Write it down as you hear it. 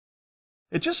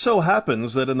It just so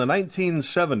happens that in the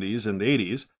 1970s and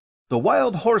 80s, the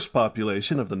wild horse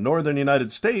population of the northern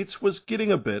United States was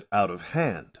getting a bit out of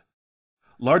hand.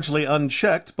 Largely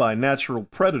unchecked by natural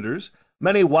predators,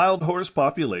 many wild horse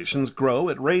populations grow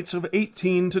at rates of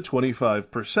 18 to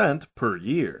 25% per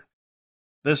year.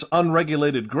 This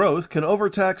unregulated growth can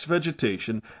overtax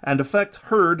vegetation and affect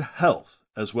herd health,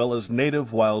 as well as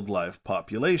native wildlife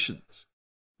populations.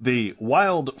 The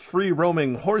Wild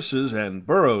Free-Roaming Horses and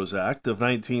Burros Act of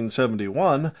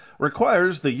 1971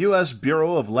 requires the U.S.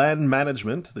 Bureau of Land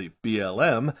Management, the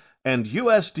BLM, and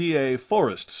USDA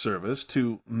Forest Service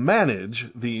to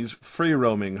manage these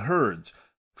free-roaming herds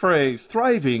for a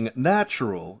thriving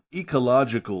natural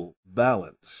ecological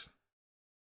balance.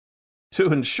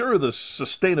 To ensure the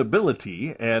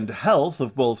sustainability and health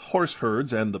of both horse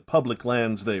herds and the public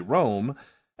lands they roam,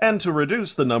 and to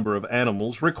reduce the number of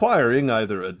animals requiring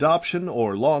either adoption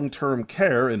or long-term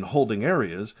care in holding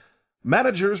areas,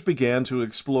 managers began to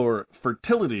explore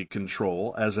fertility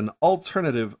control as an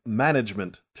alternative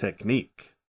management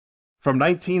technique. From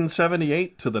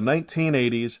 1978 to the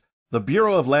 1980s, the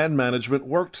Bureau of Land Management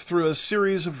worked through a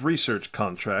series of research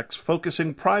contracts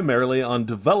focusing primarily on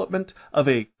development of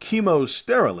a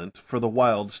chemosterilant for the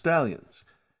wild stallions.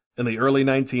 In the early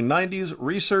 1990s,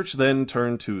 research then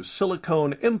turned to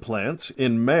silicone implants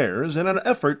in mares in an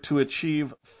effort to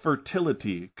achieve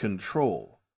fertility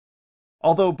control.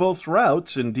 Although both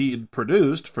routes indeed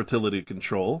produced fertility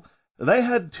control, they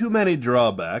had too many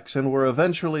drawbacks and were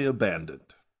eventually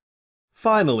abandoned.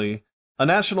 Finally, a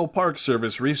National Park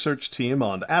Service research team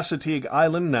on Assateague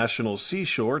Island National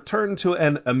Seashore turned to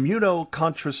an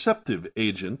immunocontraceptive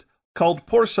agent called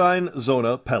porcine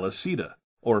zona pellucida,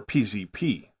 or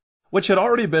PZP, which had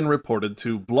already been reported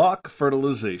to block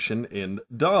fertilization in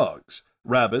dogs,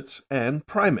 rabbits, and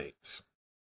primates.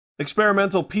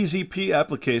 Experimental PZP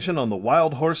application on the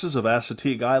wild horses of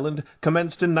Assateague Island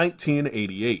commenced in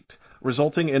 1988,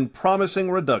 resulting in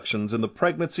promising reductions in the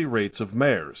pregnancy rates of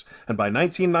mares, and by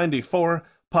 1994,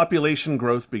 population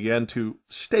growth began to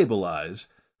stabilize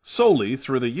solely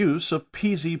through the use of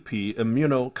PZP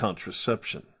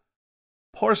immunocontraception.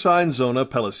 Porcine zona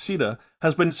pellucida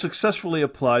has been successfully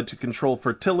applied to control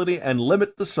fertility and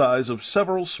limit the size of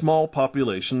several small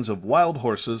populations of wild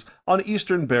horses on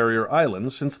eastern barrier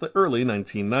islands since the early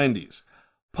 1990s.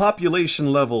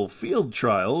 Population-level field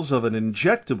trials of an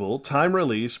injectable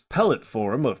time-release pellet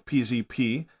form of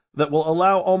PZP that will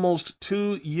allow almost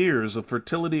 2 years of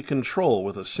fertility control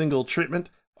with a single treatment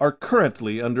are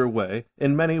currently underway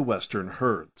in many western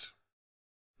herds.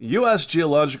 U.S.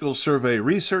 Geological Survey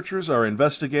researchers are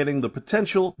investigating the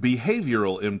potential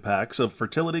behavioral impacts of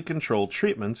fertility control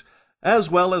treatments, as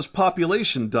well as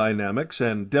population dynamics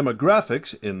and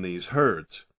demographics in these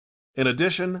herds. In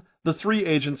addition, the three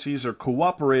agencies are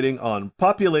cooperating on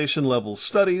population-level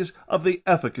studies of the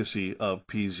efficacy of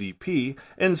PZP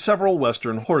in several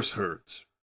western horse herds.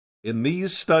 In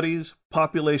these studies,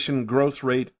 population growth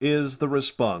rate is the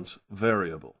response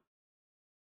variable.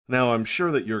 Now, I'm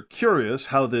sure that you're curious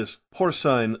how this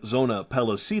porcine zona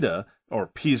pellucida, or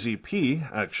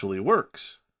PZP, actually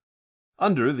works.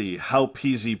 Under the How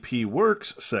PZP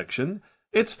Works section,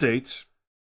 it states,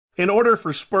 in order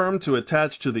for sperm to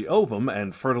attach to the ovum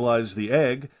and fertilize the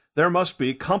egg, there must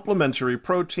be complementary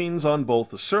proteins on both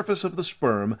the surface of the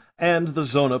sperm and the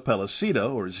zona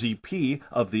pellucida, or ZP,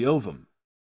 of the ovum.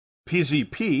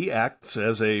 PZP acts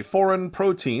as a foreign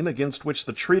protein against which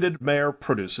the treated mare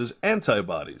produces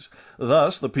antibodies.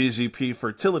 Thus, the PZP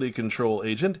fertility control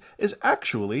agent is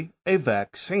actually a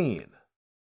vaccine.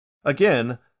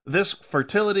 Again, this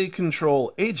fertility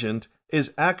control agent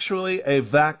is actually a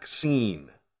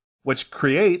vaccine, which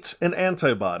creates an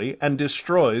antibody and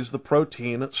destroys the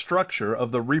protein structure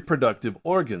of the reproductive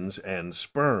organs and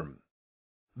sperm.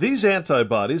 These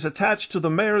antibodies attach to the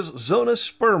mare's zona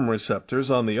sperm receptors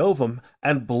on the ovum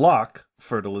and block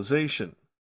fertilization.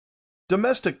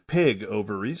 Domestic pig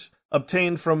ovaries,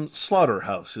 obtained from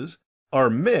slaughterhouses, are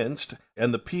minced,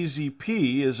 and the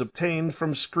PZP is obtained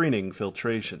from screening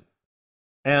filtration.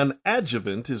 An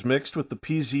adjuvant is mixed with the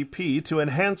PZP to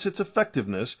enhance its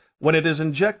effectiveness when it is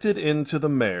injected into the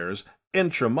mares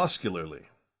intramuscularly.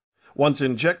 Once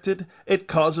injected, it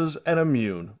causes an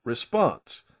immune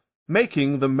response,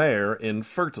 making the mare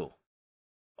infertile.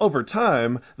 Over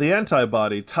time, the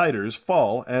antibody titers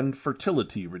fall and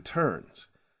fertility returns.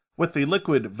 With the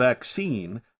liquid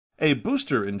vaccine, a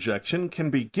booster injection can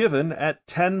be given at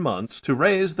 10 months to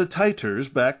raise the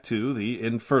titers back to the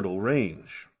infertile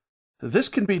range. This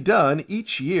can be done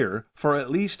each year for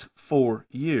at least 4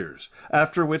 years,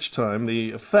 after which time the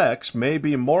effects may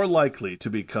be more likely to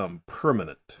become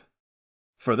permanent.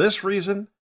 For this reason,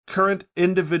 current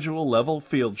individual-level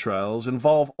field trials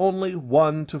involve only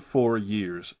 1 to 4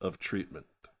 years of treatment.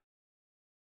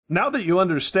 Now that you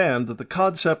understand that the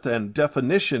concept and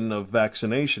definition of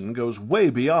vaccination goes way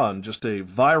beyond just a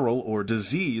viral or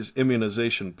disease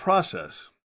immunization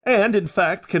process, and in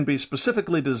fact can be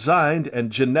specifically designed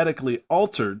and genetically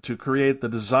altered to create the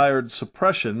desired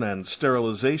suppression and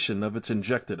sterilization of its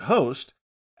injected host,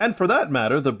 and for that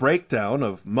matter the breakdown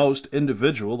of most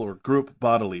individual or group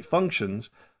bodily functions,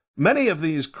 many of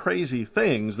these crazy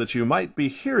things that you might be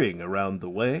hearing around the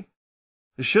way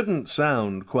shouldn't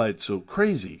sound quite so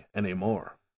crazy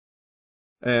anymore.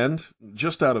 And,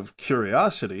 just out of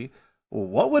curiosity,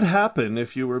 what would happen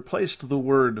if you replaced the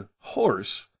word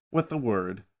horse with the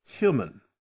word human?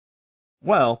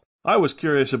 Well, I was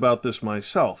curious about this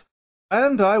myself,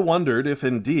 and I wondered if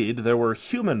indeed there were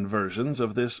human versions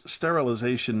of this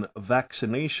sterilization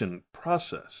vaccination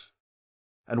process.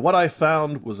 And what I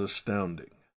found was astounding.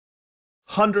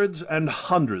 Hundreds and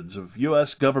hundreds of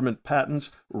U.S. government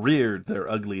patents reared their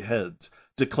ugly heads,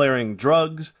 declaring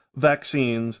drugs,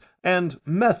 vaccines, and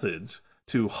methods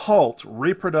to halt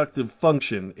reproductive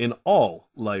function in all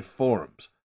life forms,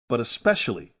 but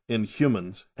especially in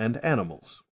humans and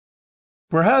animals.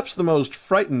 Perhaps the most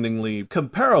frighteningly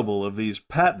comparable of these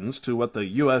patents to what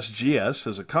the USGS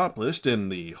has accomplished in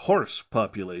the horse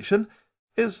population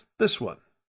is this one,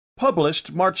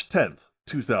 published March 10,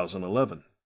 2011.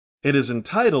 It is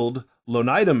entitled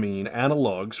Lonidamine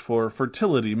Analogs for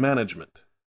Fertility Management.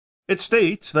 It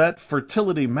states that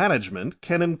fertility management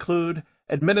can include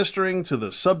administering to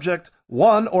the subject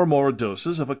 1 or more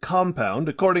doses of a compound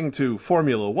according to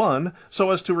Formula 1 so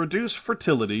as to reduce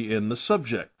fertility in the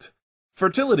subject.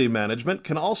 Fertility management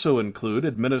can also include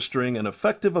administering an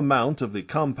effective amount of the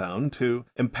compound to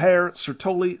impair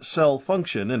Sertoli cell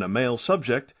function in a male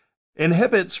subject,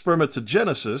 inhibit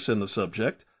spermatogenesis in the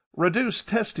subject, reduce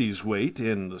testes weight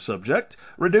in the subject,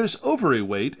 reduce ovary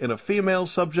weight in a female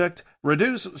subject,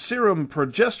 reduce serum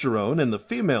progesterone in the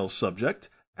female subject,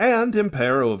 and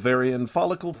impair ovarian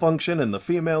follicle function in the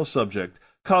female subject,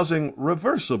 causing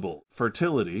reversible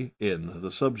fertility in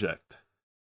the subject.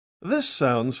 This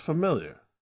sounds familiar.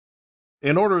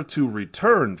 In order to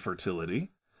return fertility,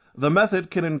 the method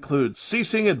can include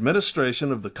ceasing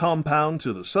administration of the compound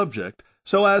to the subject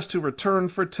so as to return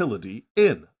fertility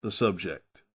in the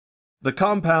subject. The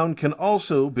compound can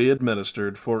also be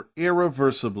administered for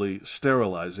irreversibly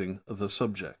sterilizing the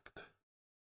subject.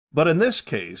 But in this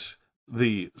case,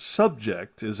 the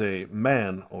subject is a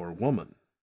man or woman.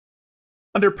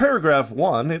 Under paragraph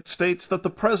 1, it states that the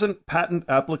present patent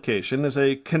application is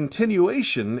a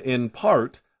continuation in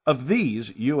part of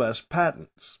these U.S.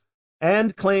 patents,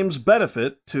 and claims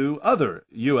benefit to other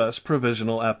U.S.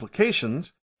 provisional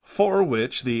applications, for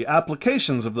which the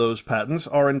applications of those patents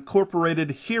are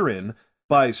incorporated herein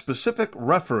by specific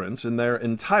reference in their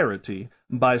entirety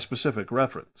by specific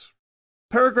reference.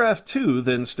 Paragraph 2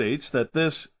 then states that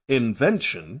this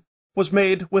invention was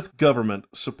made with government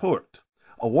support,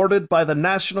 awarded by the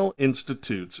National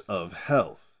Institutes of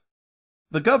Health.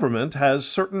 The government has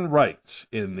certain rights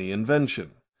in the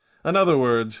invention. In other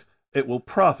words, it will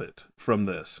profit from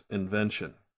this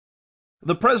invention.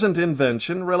 The present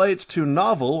invention relates to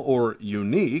novel or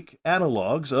unique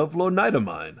analogs of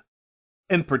lonidamine.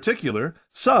 In particular,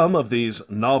 some of these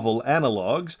novel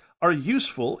analogs are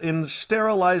useful in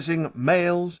sterilizing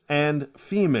males and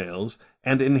females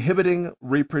and inhibiting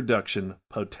reproduction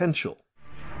potential.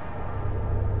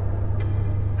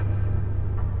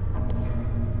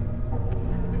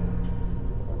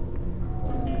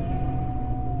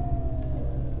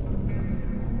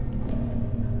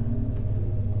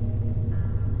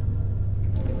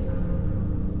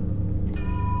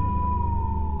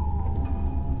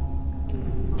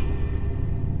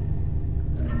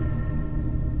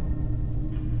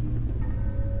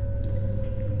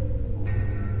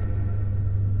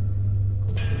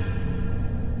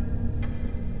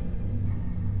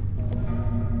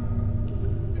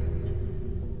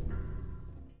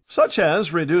 Such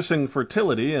as reducing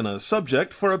fertility in a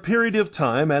subject for a period of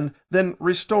time and then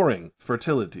restoring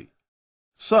fertility.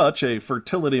 Such a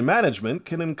fertility management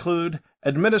can include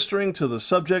administering to the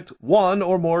subject 1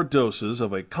 or more doses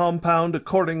of a compound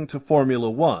according to Formula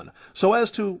 1, so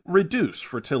as to reduce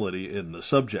fertility in the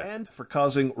subject, and for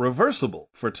causing reversible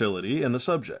fertility in the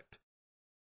subject.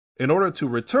 In order to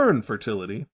return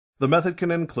fertility, the method can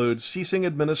include ceasing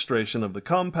administration of the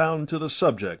compound to the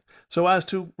subject so as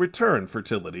to return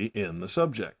fertility in the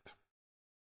subject.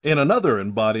 In another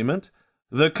embodiment,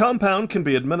 the compound can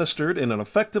be administered in an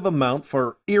effective amount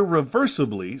for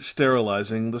irreversibly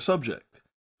sterilizing the subject.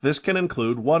 This can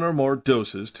include 1 or more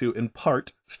doses to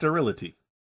impart sterility.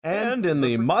 And in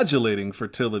the modulating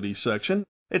fertility section,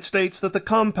 it states that the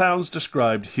compounds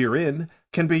described herein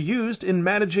can be used in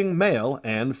managing male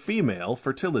and female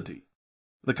fertility.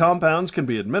 The compounds can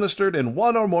be administered in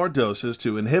one or more doses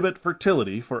to inhibit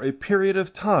fertility for a period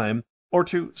of time or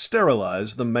to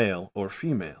sterilize the male or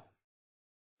female.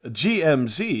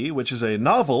 GMZ, which is a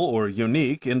novel or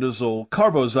unique indazole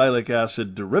carboxylic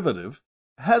acid derivative,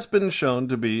 has been shown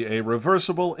to be a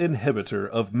reversible inhibitor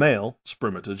of male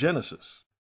spermatogenesis.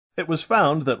 It was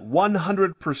found that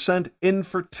 100%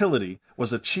 infertility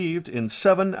was achieved in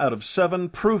 7 out of 7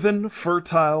 proven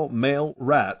fertile male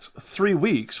rats 3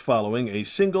 weeks following a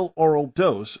single oral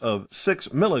dose of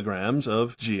 6 milligrams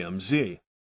of GMZ.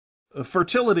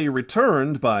 Fertility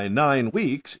returned by 9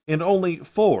 weeks in only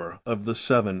 4 of the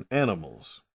 7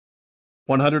 animals.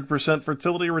 100%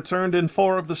 fertility returned in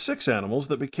 4 of the 6 animals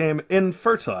that became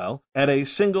infertile at a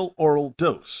single oral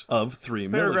dose of 3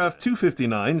 milligrams. Paragraph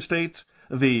 259 states,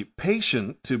 "The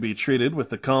patient to be treated with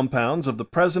the compounds of the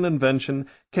present invention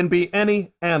can be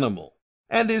any animal,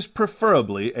 and is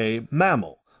preferably a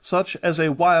mammal, such as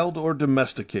a wild or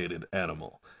domesticated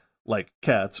animal, like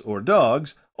cats or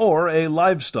dogs, or a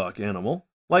livestock animal,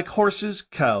 like horses,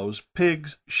 cows,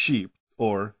 pigs, sheep,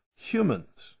 or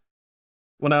humans."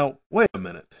 Well, now, wait a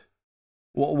minute.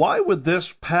 Why would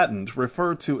this patent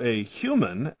refer to a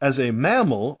human as a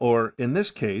mammal, or in this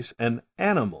case, an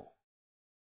animal?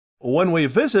 When we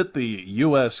visit the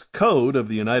U.S. Code of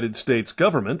the United States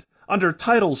government, under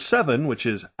Title VII, which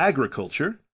is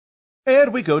Agriculture,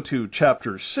 and we go to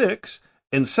Chapter 6,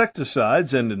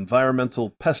 Insecticides and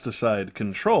Environmental Pesticide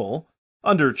Control,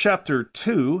 under Chapter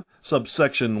 2,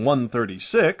 subsection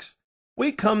 136,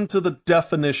 we come to the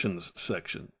Definitions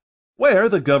section, where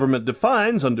the government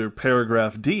defines, under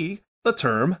paragraph D, the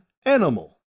term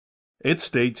animal. It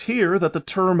states here that the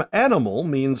term animal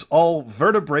means all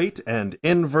vertebrate and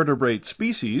invertebrate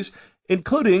species,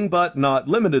 including but not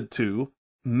limited to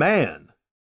man,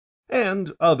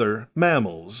 and other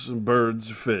mammals,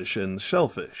 birds, fish, and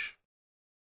shellfish.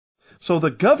 So the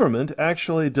government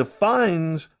actually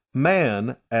defines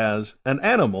man as an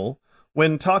animal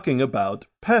when talking about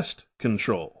pest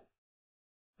control.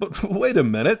 But wait a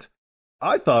minute,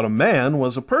 I thought a man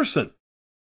was a person.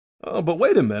 But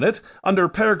wait a minute, under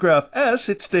paragraph S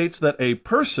it states that a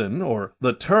person, or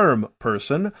the term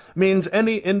person, means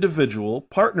any individual,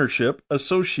 partnership,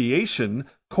 association,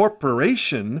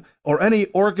 corporation, or any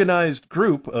organized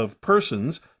group of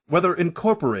persons, whether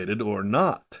incorporated or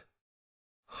not.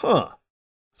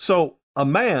 So a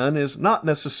man is not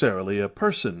necessarily a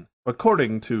person,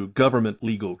 according to government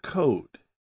legal code.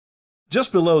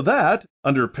 Just below that,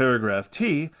 under paragraph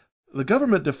T, the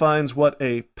government defines what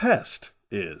a pest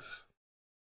is.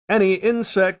 Any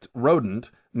insect,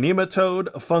 rodent,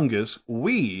 nematode, fungus,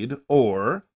 weed,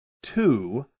 or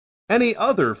 2. Any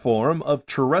other form of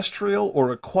terrestrial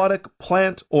or aquatic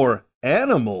plant or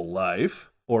animal life,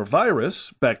 or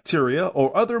virus, bacteria,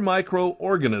 or other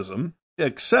microorganism,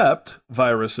 except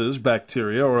viruses,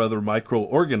 bacteria, or other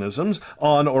microorganisms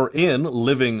on or in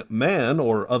living man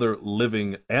or other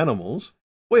living animals,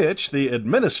 which the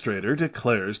administrator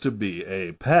declares to be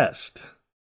a pest.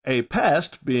 A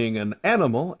pest being an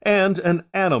animal, and an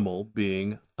animal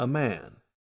being a man.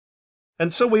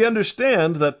 And so we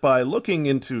understand that by looking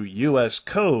into U.S.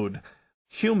 Code,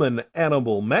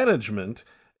 human-animal management,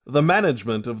 the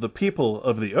management of the people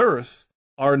of the earth,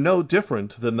 are no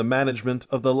different than the management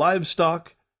of the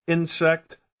livestock,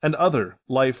 insect, and other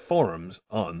life forms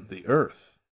on the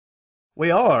earth.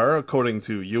 We are, according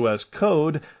to U.S.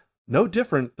 Code, no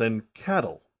different than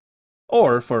cattle,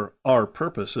 or, for our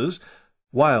purposes,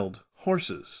 wild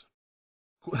horses.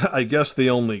 I guess the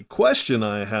only question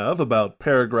I have about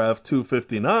paragraph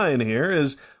 259 here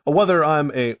is whether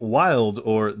I'm a wild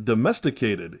or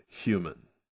domesticated human.